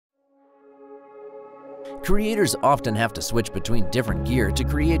Creators often have to switch between different gear to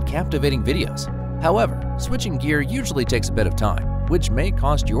create captivating videos. However, switching gear usually takes a bit of time, which may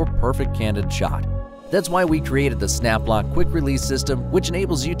cost your perfect candid shot. That's why we created the SnapLock Quick Release System, which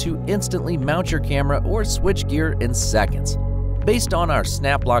enables you to instantly mount your camera or switch gear in seconds. Based on our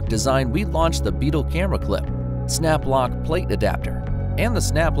SnapLock design, we launched the Beetle Camera Clip, SnapLock Plate Adapter, and the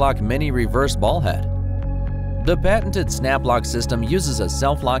SnapLock Mini Reverse Ball Head. The patented SnapLock system uses a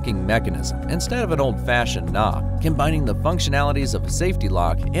self-locking mechanism instead of an old-fashioned knob, combining the functionalities of a safety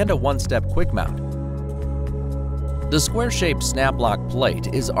lock and a one-step quick mount. The square-shaped SnapLock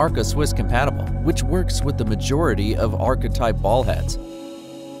plate is Arca Swiss compatible, which works with the majority of Arca-type ball heads.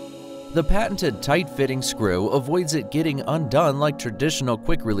 The patented tight-fitting screw avoids it getting undone like traditional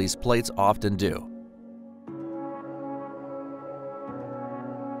quick-release plates often do.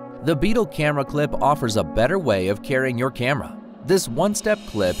 The Beetle Camera Clip offers a better way of carrying your camera. This one-step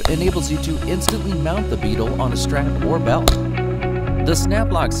clip enables you to instantly mount the Beetle on a strap or belt. The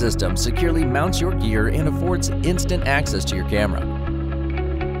SnapLock system securely mounts your gear and affords instant access to your camera.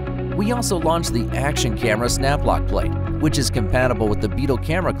 We also launched the Action Camera SnapLock Plate, which is compatible with the Beetle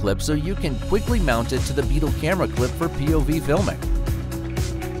Camera Clip so you can quickly mount it to the Beetle Camera Clip for POV filming.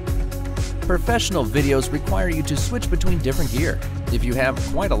 Professional videos require you to switch between different gear. If you have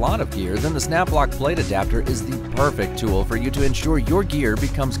quite a lot of gear, then the SnapLock Plate Adapter is the perfect tool for you to ensure your gear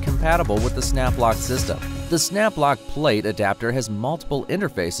becomes compatible with the SnapLock system. The SnapLock Plate Adapter has multiple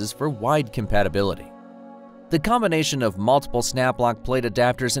interfaces for wide compatibility. The combination of multiple SnapLock Plate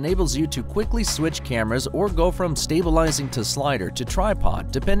adapters enables you to quickly switch cameras or go from stabilizing to slider to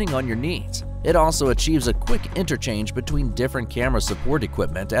tripod depending on your needs. It also achieves a quick interchange between different camera support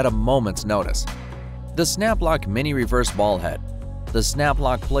equipment at a moment's notice. The SnapLock Mini Reverse Ball Head. The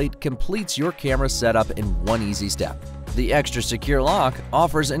SnapLock Plate completes your camera setup in one easy step. The extra secure lock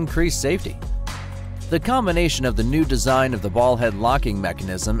offers increased safety. The combination of the new design of the ball head locking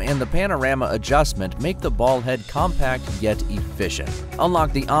mechanism and the panorama adjustment make the ball head compact yet efficient.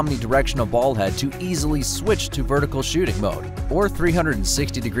 Unlock the omnidirectional ball head to easily switch to vertical shooting mode or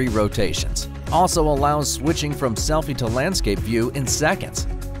 360-degree rotations. Also allows switching from selfie to landscape view in seconds.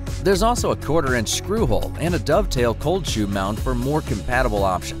 There's also a 1/4-inch screw hole and a dovetail cold shoe mount for more compatible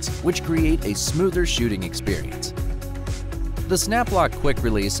options, which create a smoother shooting experience. The SnapLock Quick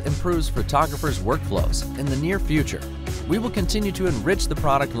Release improves photographers' workflows. In the near future, we will continue to enrich the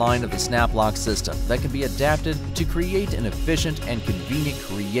product line of the SnapLock system that can be adapted to create an efficient and convenient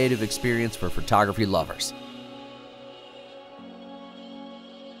creative experience for photography lovers.